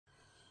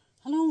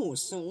Temu,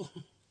 so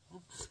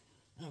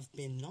I've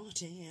been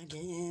naughty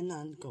again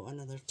and got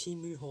another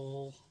Temu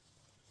haul.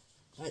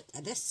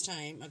 At this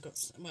time I got,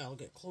 well, I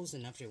got clothes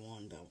in every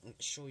one, but I'll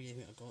show you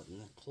what I got in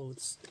the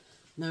clothes.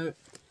 Now,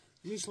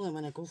 usually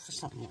when I go for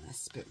something like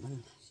this, but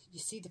when you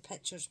see the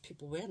pictures of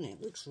people wearing it,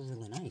 it looks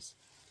really nice.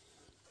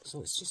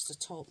 So it's just a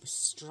top with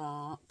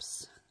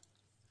straps,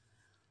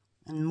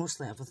 and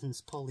mostly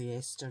everything's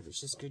polyester,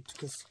 which is good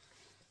because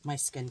my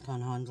skin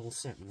can't handle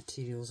certain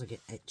materials. I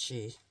get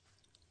itchy.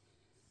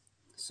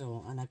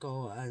 So, and I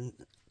got a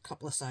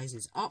couple of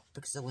sizes up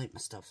because I like my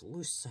stuff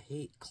loose. I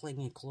hate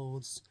clingy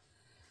clothes.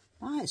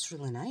 Ah, it's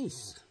really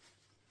nice.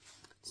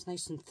 It's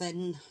nice and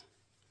thin.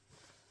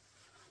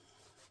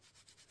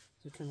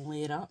 You can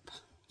lay it up.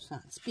 So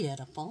that's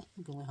beautiful.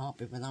 I'm really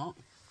happy with that.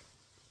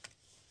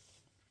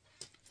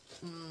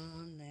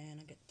 And then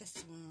I get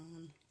this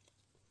one.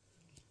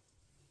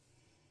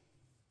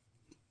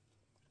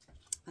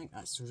 I think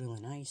that's really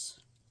nice.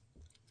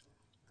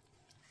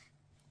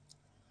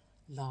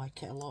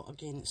 Like it a lot.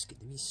 Again, it's got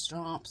these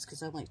straps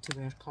because I like to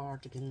wear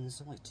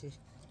cardigans. I like to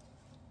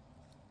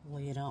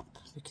lay it up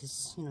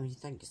because, you know, you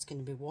think it's going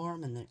to be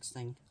warm and the next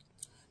thing.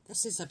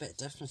 This is a bit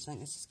different. I think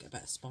this has got a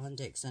bit of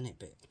spandex in it,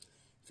 but it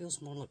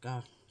feels more like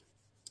a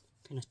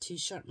kind of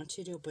t-shirt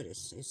material, but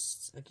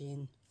it's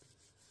again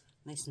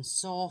nice and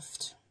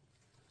soft.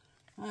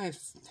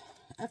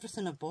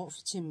 Everything I bought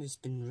for Temu has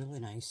been really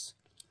nice.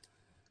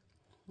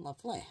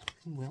 Lovely.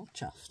 I'm well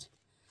chuffed.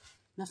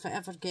 And if I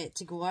ever get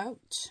to go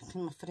out,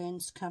 when my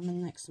friends come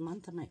in next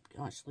month, I might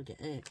actually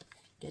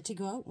get to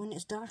go out when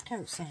it's dark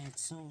outside,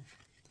 so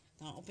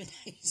that'll be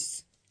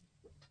nice.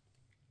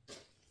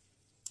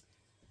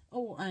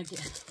 Oh, I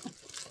get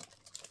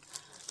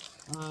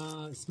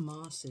it's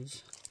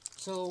massive.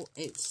 So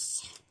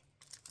it's,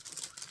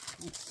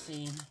 let's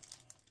see,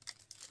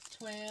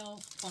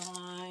 12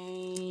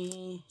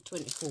 by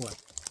 24.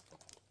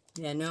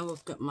 Yeah, now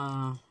I've got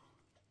my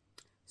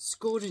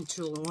scoring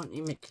tool. I want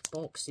to make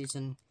boxes,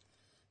 and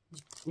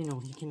you know,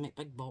 you can make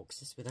big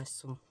boxes with this,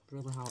 so I'm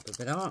really happy with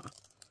that.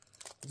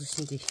 I just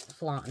need to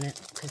flatten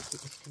it because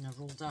it was kind of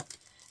rolled up.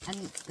 And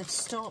they've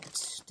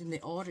stopped doing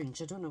the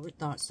orange. I don't know what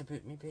that's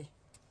about. Maybe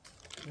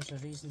there's a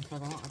reason for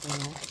that. I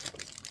don't know.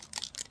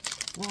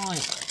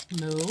 Right,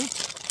 no.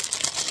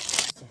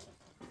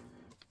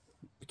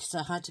 Because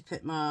I had to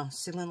put my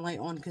ceiling light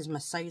on because my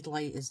side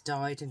light is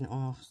died, and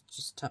oh,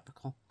 just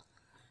typical.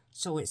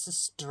 So it's a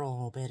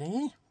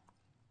strawberry.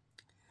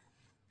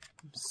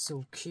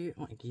 So cute. I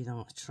want to give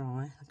that a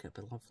try. I think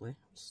it'll be lovely.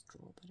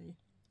 Strawberry.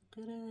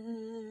 Look at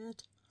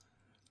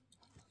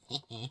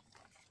it.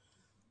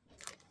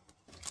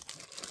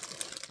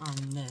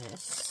 And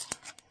this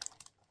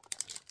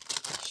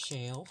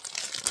shelf.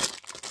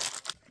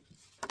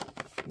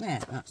 Yeah,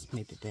 that's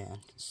maybe there.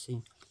 You can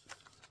see.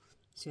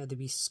 See how the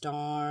wee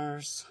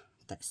stars.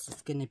 This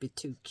is going to be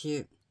too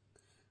cute.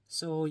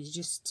 So you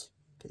just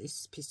put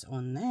this piece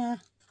on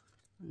there,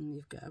 and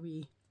you've got a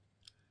wee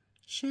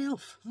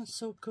shelf. That's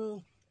so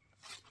cool.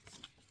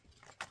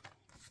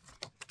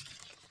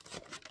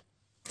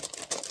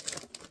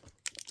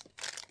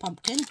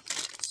 Pumpkin.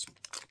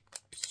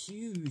 It's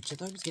huge. I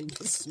thought it was going to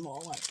be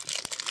smaller.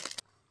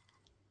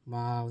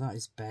 Wow, that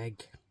is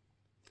big.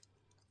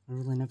 I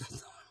really never thought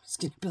it was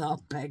going to be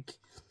that big.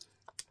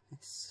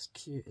 It's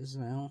cute as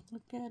well.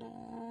 Look at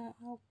it.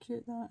 How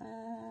cute that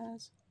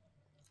is.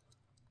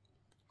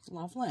 It's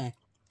lovely.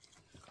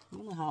 I'm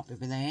really happy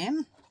with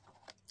them.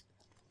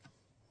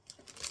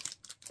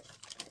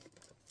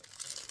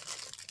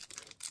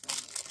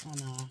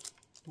 And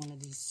one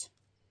of these.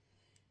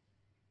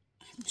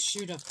 I'm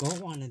sure I've got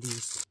one of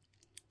these.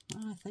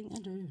 Oh, I think I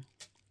do.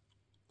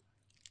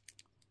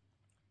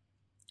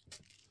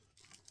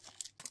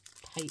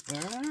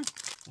 Paper.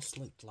 This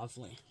looked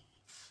lovely.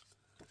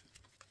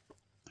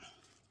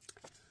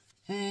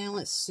 And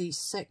let's see,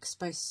 6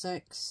 by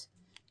 6.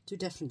 2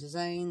 different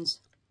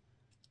designs.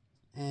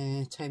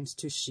 Times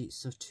 2 sheets,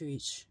 so 2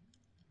 each.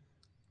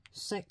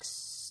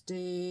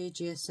 60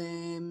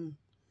 GSM.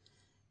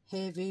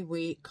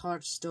 Heavyweight,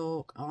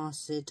 cardstock,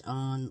 acid,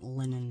 and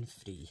linen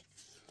free.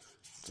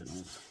 Don't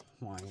know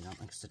why that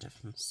makes a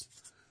difference.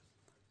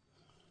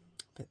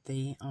 But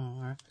they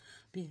are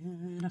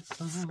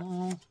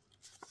beautiful.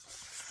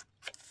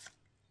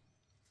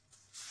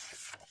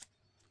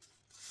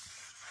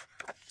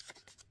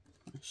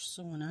 They're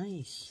so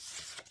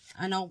nice.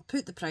 And I'll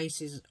put the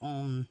prices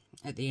on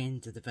at the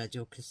end of the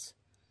video because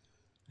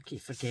I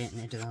keep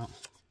forgetting to do that.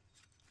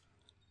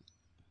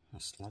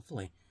 That's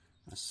lovely.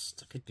 That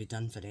could be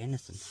done for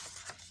anything.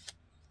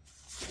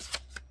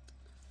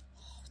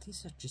 Oh,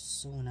 these are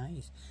just so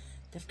nice.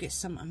 They've got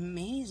some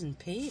amazing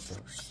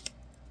papers.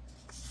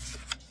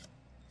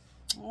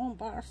 Oh,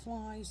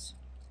 butterflies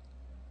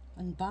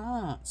and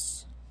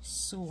bats.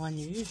 So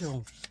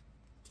unusual.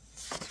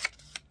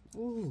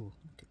 Oh,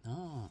 look at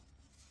that.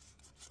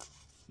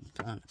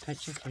 Put that in a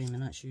picture frame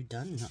and that's you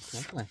done. That's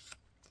lovely.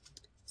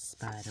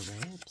 Spider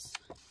webs.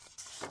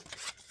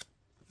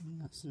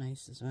 That's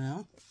nice as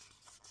well.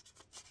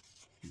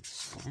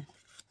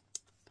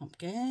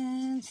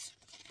 Pumpkins.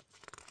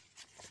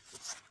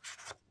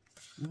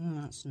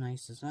 That's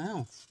nice as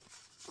well.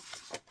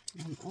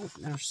 And oh,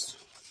 there's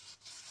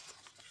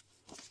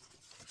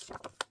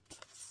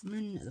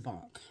moon at the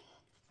back.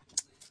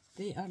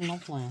 They are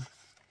lovely.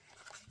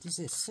 Does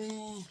it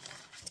say?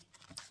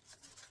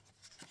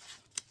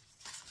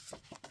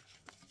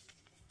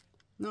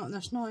 No,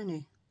 there's not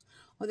any.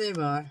 Oh, there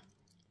we are.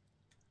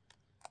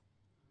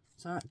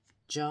 Is that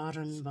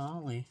Jarran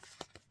Valley?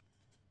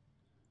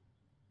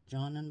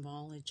 Jarran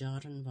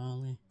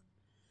Valley.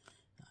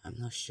 I'm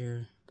not sure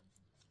if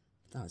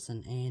that's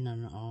an N or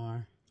an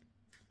R.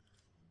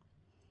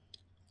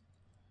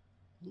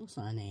 It looks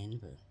like an N,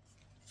 but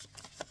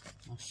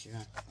not sure.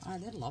 Ah,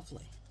 they're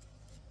lovely.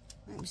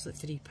 That was like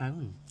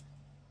 £3.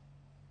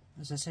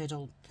 As I said,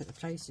 I'll put the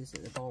prices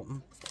at the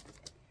bottom.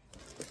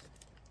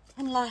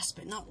 And last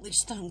but not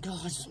least, thank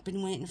God, I've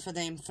been waiting for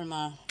them for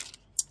my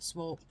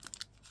swap.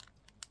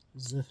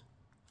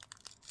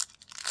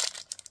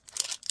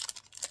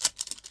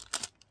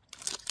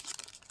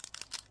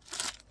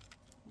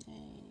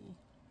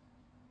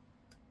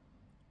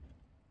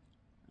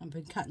 I've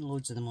been cutting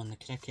loads of them on the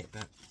cricket,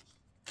 but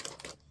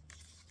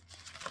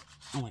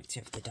I like to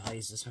have the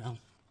dies as well.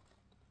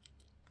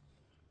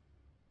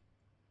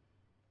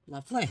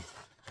 Lovely.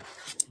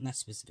 And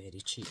this was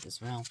very cheap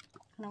as well.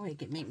 I can't wait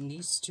to get making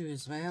these two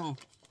as well.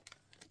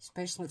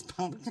 Especially with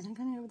pumpkin. I'm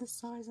going to have the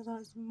size of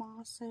that. It's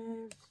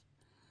massive.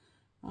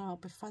 Oh, it'll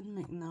be fun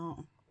making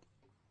that.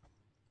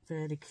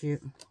 Very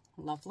cute.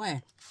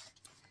 Lovely.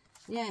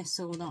 Yeah,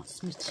 so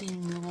that's my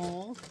Temu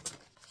haul.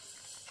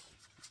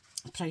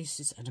 The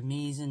prices are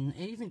amazing.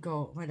 I even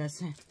got, where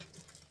is it?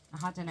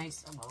 I had a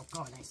nice, well, I've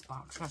got a nice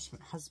back brush,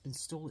 but my husband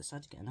stole it, so I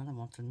had to get another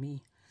one from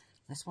me.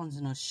 This one's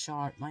not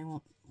sharp. My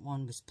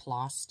one was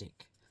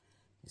plastic.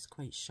 It's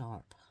quite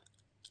sharp.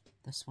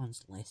 This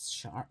one's less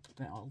sharp,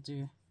 but I'll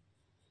do.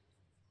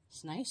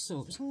 It's nice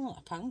though. It's only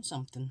like £1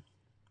 something.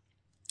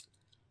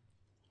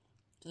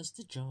 Does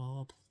the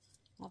job.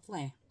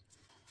 Lovely.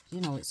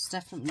 You know, it's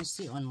different when you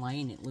see it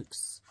online. It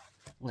looks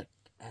like,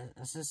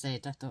 as I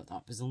said, I thought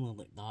that was only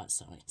like that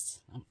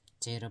size. I'm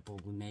terrible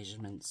with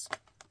measurements.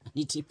 I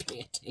need to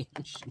pay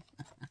attention.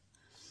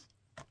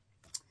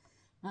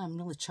 I'm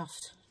really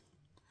chuffed.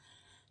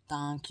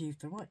 Thank you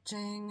for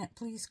watching.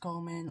 Please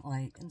comment,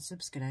 like and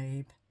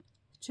subscribe.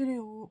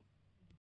 Cheerio.